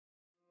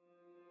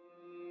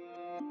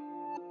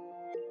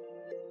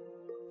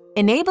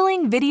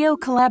Enabling video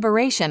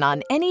collaboration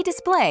on any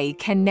display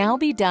can now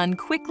be done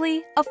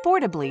quickly,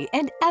 affordably,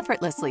 and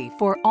effortlessly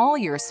for all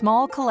your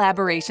small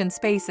collaboration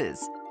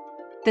spaces.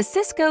 The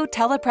Cisco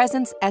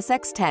TelePresence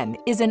SX10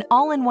 is an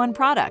all-in-one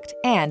product,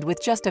 and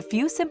with just a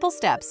few simple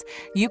steps,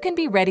 you can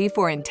be ready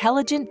for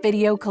intelligent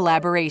video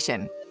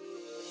collaboration.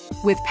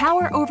 With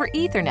power over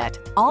Ethernet,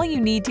 all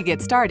you need to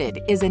get started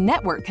is a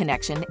network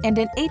connection and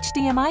an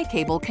HDMI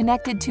cable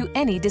connected to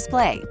any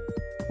display.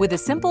 With a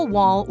simple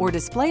wall or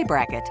display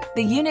bracket,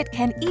 the unit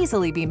can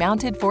easily be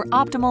mounted for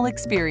optimal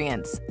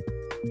experience.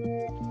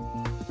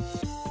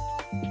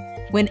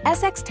 When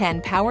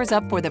SX10 powers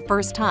up for the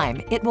first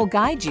time, it will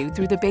guide you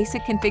through the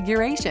basic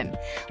configuration.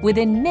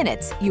 Within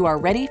minutes, you are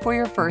ready for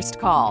your first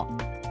call.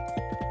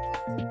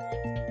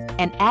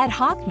 An ad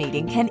hoc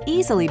meeting can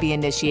easily be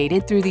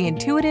initiated through the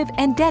intuitive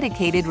and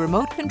dedicated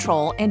remote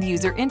control and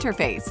user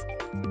interface.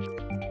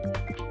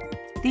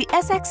 The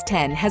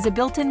SX10 has a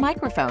built-in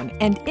microphone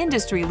and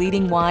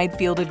industry-leading wide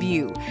field of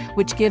view,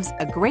 which gives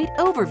a great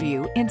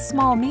overview in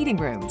small meeting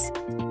rooms.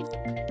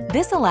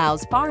 This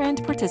allows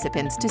far-end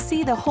participants to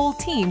see the whole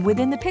team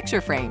within the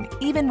picture frame,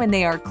 even when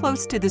they are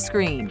close to the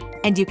screen.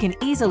 And you can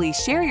easily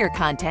share your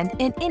content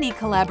in any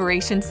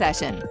collaboration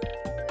session.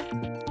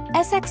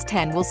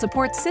 SX10 will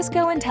support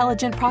Cisco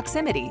Intelligent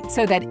Proximity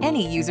so that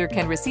any user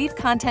can receive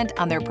content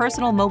on their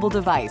personal mobile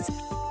device,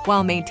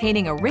 while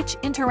maintaining a rich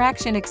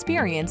interaction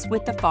experience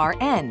with the far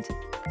end.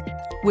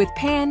 With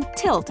pan,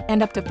 tilt,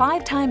 and up to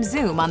 5 times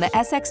zoom on the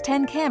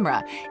SX10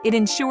 camera, it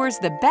ensures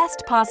the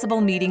best possible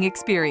meeting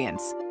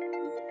experience.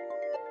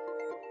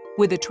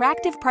 With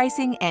attractive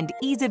pricing and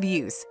ease of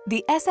use,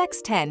 the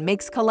SX10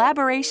 makes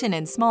collaboration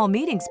in small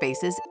meeting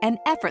spaces an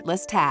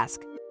effortless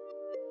task.